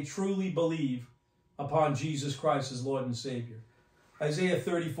if they truly believe upon Jesus Christ as Lord and Savior. Isaiah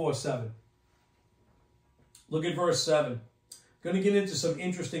 34:7. Look at verse 7. Going to get into some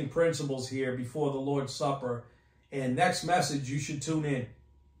interesting principles here before the Lord's Supper. And next message, you should tune in.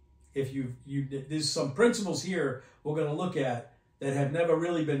 If there's some principles here we're going to look at that have never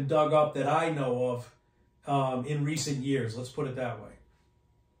really been dug up that I know of in recent years. Let's put it that way.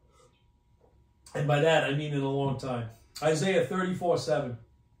 And by that, I mean in a long time. Isaiah 34:7.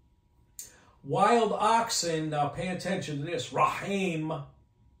 Wild oxen, now pay attention to this, Rahim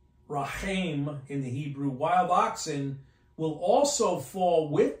in the Hebrew, wild oxen will also fall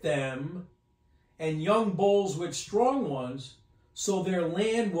with them, and young bulls with strong ones, so their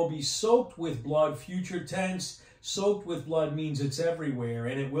land will be soaked with blood. Future tense, soaked with blood means it's everywhere,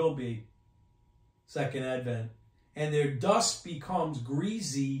 and it will be. Second Advent. And their dust becomes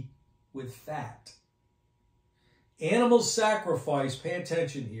greasy with fat. Animal sacrifice, pay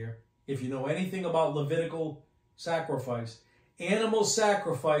attention here. If you know anything about Levitical sacrifice, animal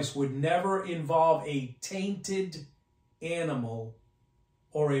sacrifice would never involve a tainted animal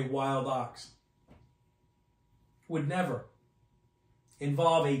or a wild ox. Would never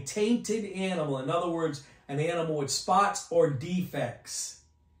involve a tainted animal. In other words, an animal with spots or defects,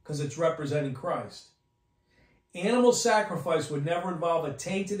 because it's representing Christ. Animal sacrifice would never involve a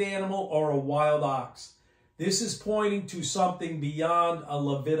tainted animal or a wild ox. This is pointing to something beyond a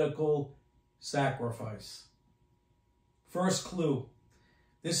Levitical sacrifice. First clue.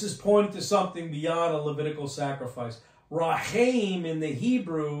 This is pointing to something beyond a Levitical sacrifice. Rahim in the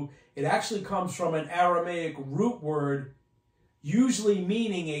Hebrew, it actually comes from an Aramaic root word, usually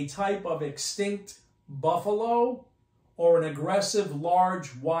meaning a type of extinct buffalo or an aggressive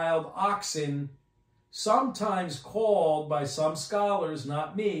large wild oxen, sometimes called by some scholars,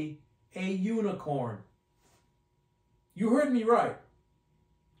 not me, a unicorn. You heard me right.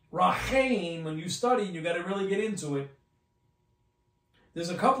 Rahim, when you study, you got to really get into it. There's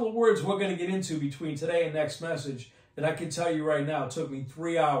a couple of words we're going to get into between today and next message that I can tell you right now. It took me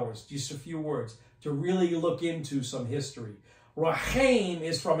 3 hours, just a few words, to really look into some history. Rahim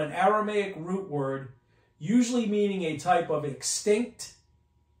is from an Aramaic root word, usually meaning a type of extinct,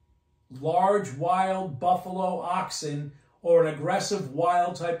 large, wild buffalo oxen or an aggressive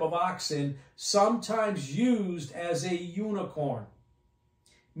wild type of oxen, sometimes used as a unicorn,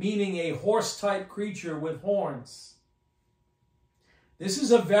 meaning a horse-type creature with horns. This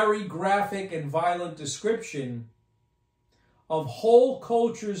is a very graphic and violent description of whole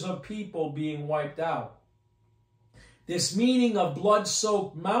cultures of people being wiped out. This meaning of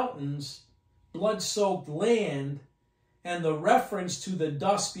blood-soaked mountains, blood-soaked land, and the reference to the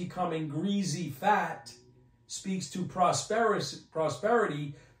dust becoming greasy fat speaks to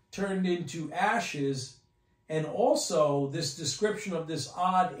prosperity turned into ashes. And also this description of this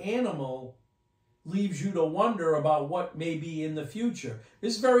odd animal leaves you to wonder about what may be in the future.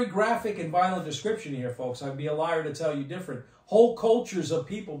 This is very graphic and violent description here, folks. I'd be a liar to tell you different. Whole cultures of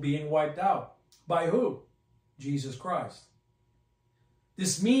people being wiped out. By who? Jesus Christ.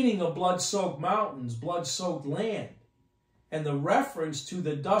 This meaning of blood-soaked mountains, blood-soaked land, and the reference to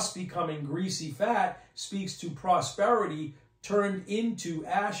the dust becoming greasy fat speaks to prosperity turned into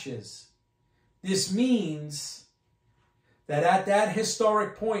ashes. This means that at that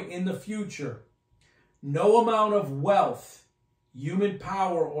historic point in the future, no amount of wealth, human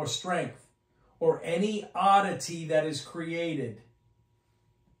power or strength, or any oddity that is created,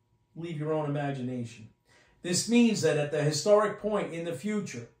 leave your own imagination. This means that at the historic point in the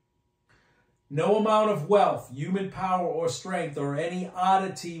future, no amount of wealth, human power or strength, or any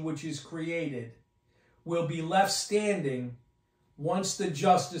oddity which is created will be left standing once the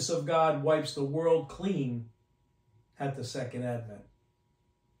justice of God wipes the world clean at the second advent.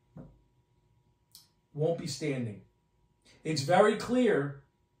 Won't be standing. It's very clear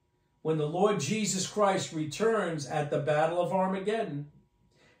when the Lord Jesus Christ returns at the Battle of Armageddon,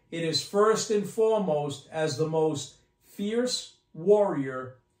 it is first and foremost as the most fierce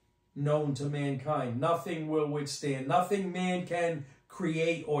warrior known to mankind. Nothing will withstand. Nothing man can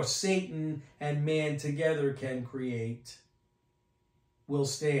create, or Satan and man together can create, will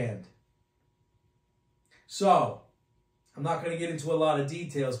stand. So, I'm not going to get into a lot of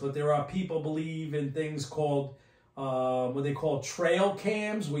details, but there are people believe in things called, what they call trail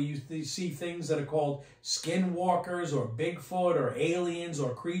cams, where you see things that are called skinwalkers or Bigfoot or aliens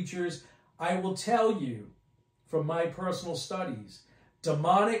or creatures. I will tell you from my personal studies,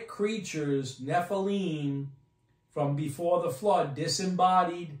 demonic creatures, Nephilim, from before the flood,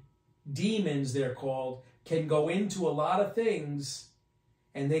 disembodied demons they're called, can go into a lot of things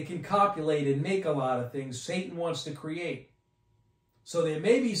and they can copulate and make a lot of things Satan wants to create. So there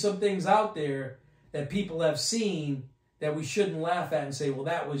may be some things out there that people have seen that we shouldn't laugh at and say, well,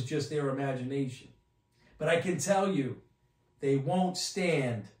 that was just their imagination. But I can tell you, they won't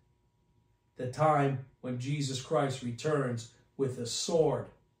stand the time when Jesus Christ returns with a sword.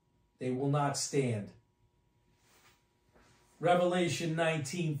 They will not stand. Revelation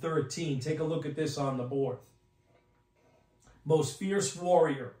 19:13. Take a look at this on the board. Most fierce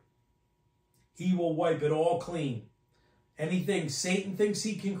warrior. He will wipe it all clean. Anything Satan thinks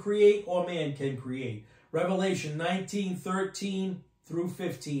he can create or man can create. Revelation 19:13 through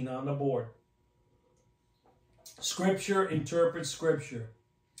 15 on the board. Scripture interprets Scripture.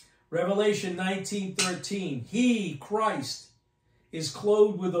 Revelation 19:13. He, Christ, is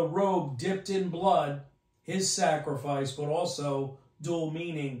clothed with a robe dipped in blood, his sacrifice, but also dual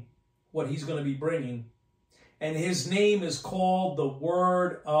meaning, what he's going to be bringing. And his name is called the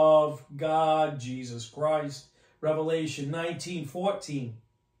Word of God, Jesus Christ. Revelation 19:14.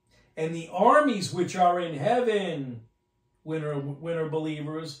 And the armies which are in heaven, winter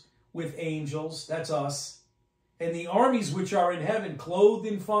believers, with angels, that's us. And the armies which are in heaven, clothed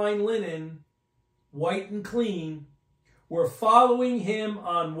in fine linen, white and clean, were following him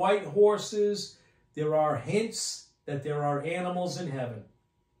on white horses. There are hints that there are animals in heaven.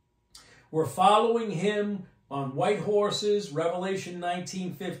 We're following him on white horses. Revelation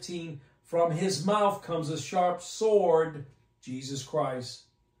 19:15. From his mouth comes a sharp sword, Jesus Christ,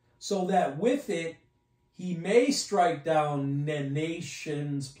 so that with it he may strike down the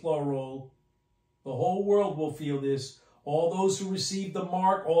nations, plural. The whole world will feel this. All those who receive the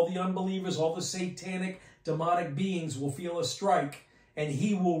mark, all the unbelievers, all the satanic, demonic beings will feel a strike, and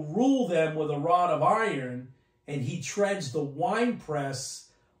he will rule them with a rod of iron, and he treads the winepress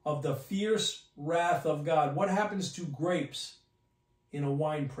of the fierce wrath of God. What happens to grapes in a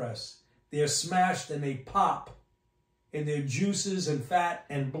winepress? They're smashed and they pop, and their juices and fat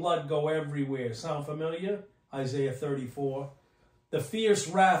and blood go everywhere. Sound familiar? Isaiah 34. The fierce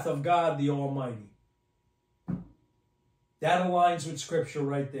wrath of God the Almighty. That aligns with Scripture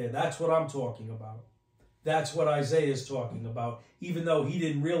right there. That's what I'm talking about. That's what Isaiah is talking about, even though he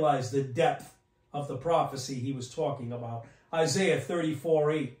didn't realize the depth of the prophecy he was talking about. Isaiah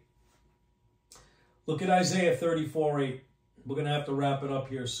 34:8. Look at Isaiah 34:8. We're going to have to wrap it up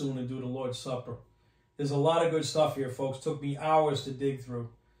here soon and do the Lord's Supper. There's a lot of good stuff here, folks. Took me hours to dig through.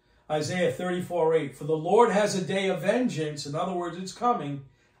 Isaiah 34:8. For the Lord has a day of vengeance. In other words, it's coming.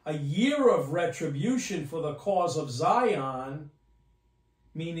 A year of retribution for the cause of Zion.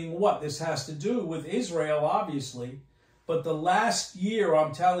 Meaning what? This has to do with Israel, obviously. But the last year,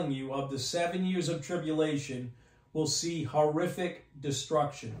 I'm telling you, of the 7 years of tribulation will see horrific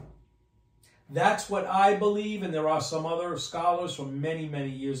destruction. That's what I believe, and there are some other scholars from many, many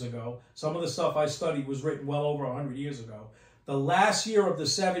years ago. Some of the stuff I studied was written well over 100 years ago. The last year of the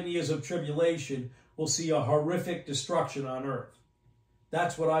 7 years of tribulation will see a horrific destruction on earth.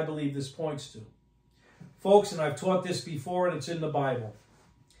 That's what I believe this points to. Folks, and I've taught this before, and it's in the Bible.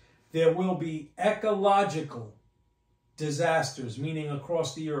 There will be ecological disasters, meaning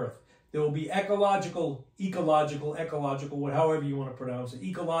across the earth. There will be ecological, however you want to pronounce it,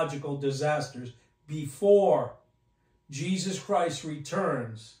 ecological disasters before Jesus Christ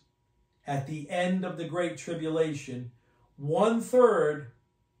returns at the end of the Great Tribulation. 1/3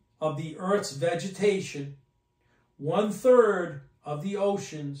 of the earth's vegetation, 1/3 of the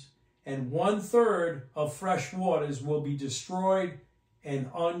oceans, and 1/3 of fresh waters will be destroyed and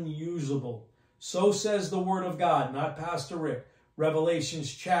unusable. So says the Word of God, not Pastor Rick.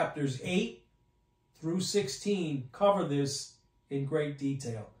 Revelations chapters 8 through 16 cover this in great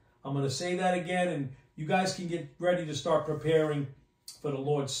detail. I'm going to say that again, and you guys can get ready to start preparing for the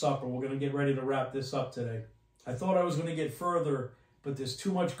Lord's Supper. We're going to get ready to wrap this up today. I thought I was going to get further, but there's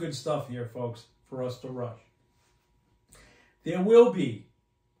too much good stuff here, folks, for us to rush. There will be,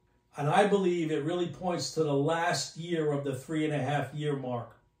 and I believe it really points to the last year of the 3.5-year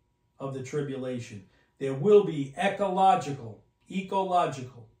mark of the tribulation. There will be ecological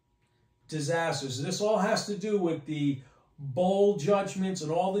disasters. This all has to do with the bowl judgments and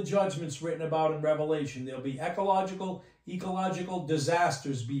all the judgments written about in Revelation. There'll be ecological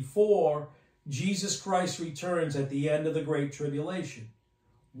disasters before Jesus Christ returns at the end of the Great Tribulation.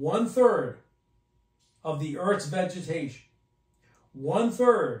 1/3 of the earth's vegetation,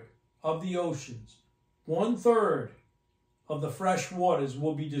 1/3 of the oceans, 1/3 of the fresh waters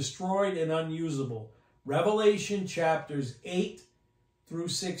will be destroyed and unusable. Revelation chapters 8 through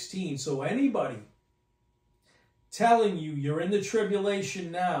 16. So anybody telling you you're in the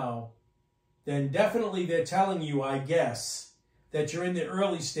tribulation now, then definitely they're telling you, I guess, that you're in the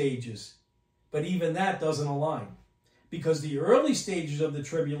early stages. But even that doesn't align. Because the early stages of the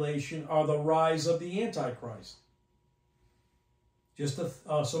tribulation are the rise of the Antichrist. Just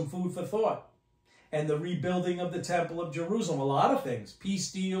some food for thought. And the rebuilding of the Temple of Jerusalem. A lot of things.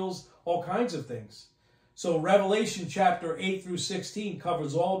 Peace deals, all kinds of things. So Revelation chapter 8 through 16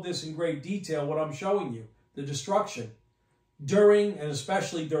 covers all of this in great detail, what I'm showing you. The destruction during, and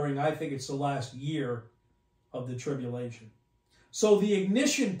especially during, I think it's the last year of the tribulation. So the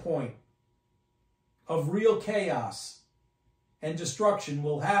ignition point of real chaos and destruction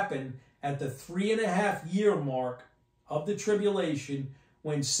will happen at the 3.5-year mark of the tribulation,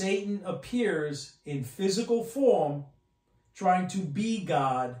 when Satan appears in physical form, trying to be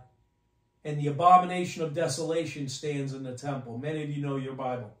God, and the abomination of desolation stands in the temple. Many of you know your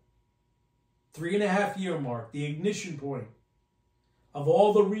Bible. 3.5-year mark, the ignition point of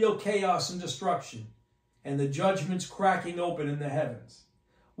all the real chaos and destruction, and the judgments cracking open in the heavens,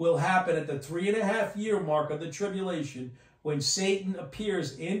 will happen at the 3.5-year mark of the tribulation, when Satan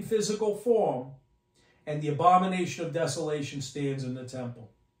appears in physical form, and the abomination of desolation stands in the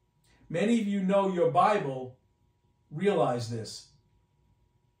temple. Many of you know your Bible, realize this.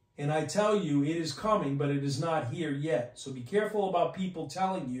 And I tell you, it is coming, but it is not here yet. So be careful about people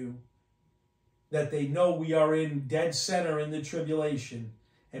telling you that they know we are in dead center in the tribulation.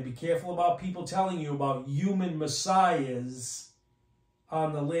 And be careful about people telling you about human messiahs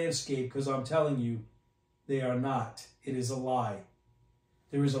on the landscape, because I'm telling you, they are not. It is a lie.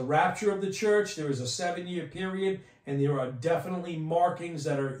 There is a rapture of the church, there is a 7-year period, and there are definitely markings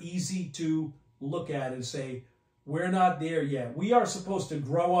that are easy to look at and say, we're not there yet. We are supposed to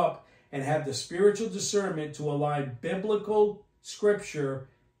grow up and have the spiritual discernment to align biblical scripture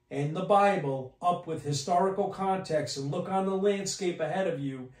and the Bible up with historical context and look on the landscape ahead of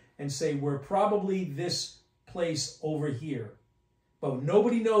you and say, we're probably this place over here. But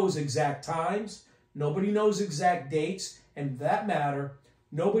nobody knows exact times, nobody knows exact dates, and for that matter,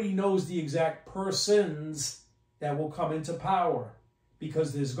 nobody knows the exact persons that will come into power,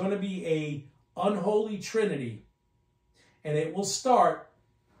 because there's going to be a unholy trinity, and it will start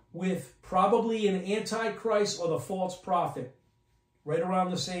with probably an antichrist or the false prophet right around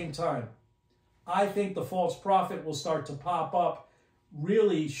the same time. I think the false prophet will start to pop up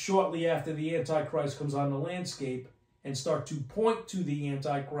really shortly after the antichrist comes on the landscape, and start to point to the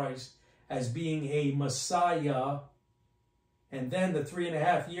Antichrist as being a Messiah. And then the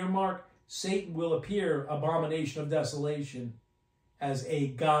 3.5-year mark, Satan will appear, abomination of desolation, as a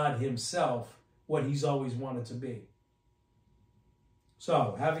God himself, what he's always wanted to be.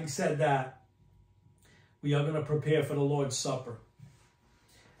 So, having said that, we are going to prepare for the Lord's Supper.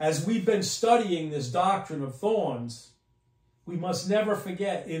 As we've been studying this doctrine of thorns, we must never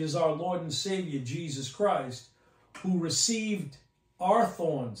forget it is our Lord and Savior, Jesus Christ, who received our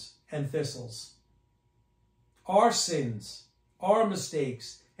thorns and thistles. Our sins, our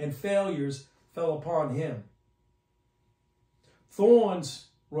mistakes, and failures fell upon him. Thorns,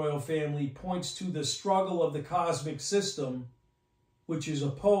 royal family, points to the struggle of the cosmic system, which is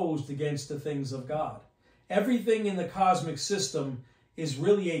opposed against the things of God. Everything in the cosmic system is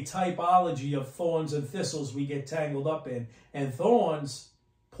really a typology of thorns and thistles we get tangled up in. And thorns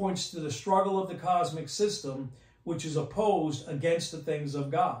points to the struggle of the cosmic system, which is opposed against the things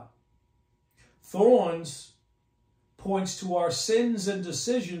of God. Thorns points to our sins and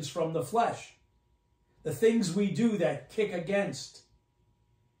decisions from the flesh, the things we do that kick against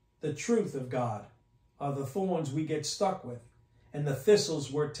the truth of God are the thorns we get stuck with, and the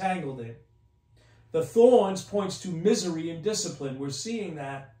thistles we're tangled in. The thorns points to misery and discipline. We're seeing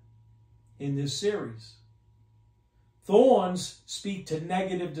that in this series. Thorns speak to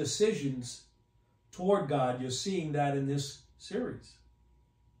negative decisions toward God. You're seeing that in this series.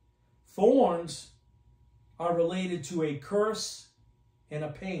 Thorns are related to a curse and a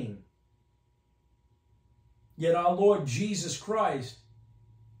pain. Yet our Lord Jesus Christ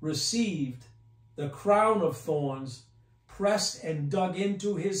received the crown of thorns pressed and dug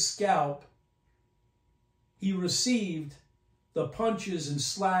into his scalp. He received the punches and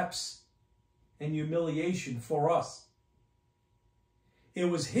slaps and humiliation for us. It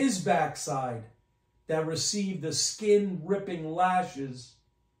was his backside that received the skin-ripping lashes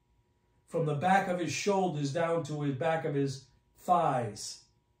from the back of his shoulders down to the back of his thighs.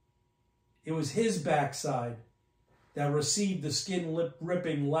 It was his backside that received the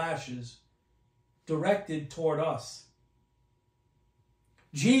skin-ripping lashes directed toward us.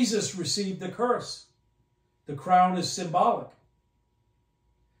 Jesus received the curse. The crown is symbolic.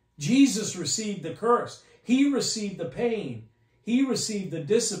 Jesus received the curse. He received the pain. He received the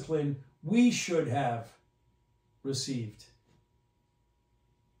discipline we should have received.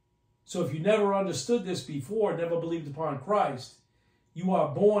 So if you never understood this before, never believed upon Christ, you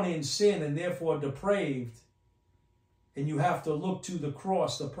are born in sin and therefore depraved. And you have to look to the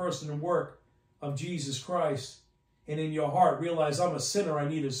cross, the person and work of Jesus Christ. And in your heart realize, I'm a sinner, I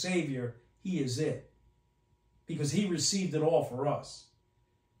need a Savior. He is it. Because he received it all for us.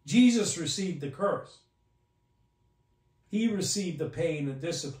 Jesus received the curse. He received the pain and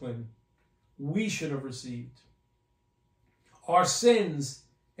discipline we should have received. Our sins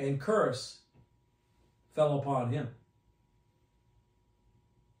and curse fell upon him.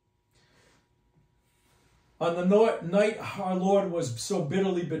 On the night our Lord was so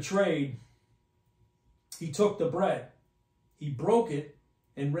bitterly betrayed, he took the bread. He broke it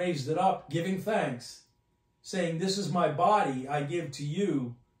and raised it up, giving thanks, saying, "This is my body I give to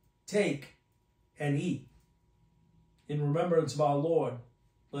you. Take and eat. In remembrance of our Lord,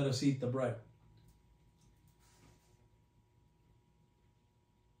 let us eat the bread."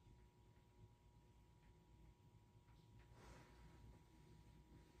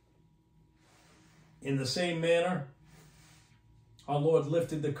 In the same manner, our Lord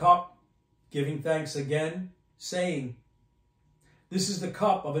lifted the cup, giving thanks again, saying, "This is the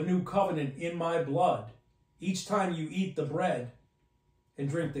cup of a new covenant in my blood. Each time you eat the bread and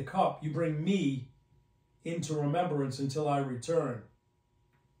drink the cup, you bring me into remembrance until I return.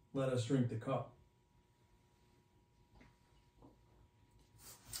 Let us drink the cup."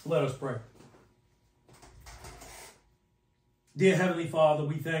 Let us pray. Dear Heavenly Father,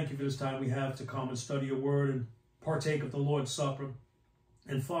 we thank you for this time we have to come and study your word and partake of the Lord's Supper.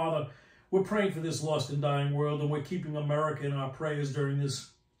 And Father, we're praying for this lost and dying world, and we're keeping America in our prayers during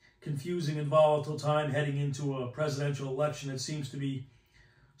this confusing and volatile time heading into a presidential election that seems to be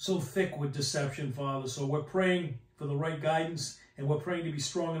so thick with deception, Father. So we're praying for the right guidance, and we're praying to be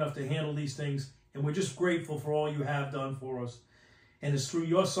strong enough to handle these things. And we're just grateful for all you have done for us. And it's through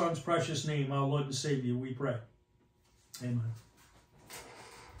your Son's precious name, our Lord and Savior, we pray. Amen.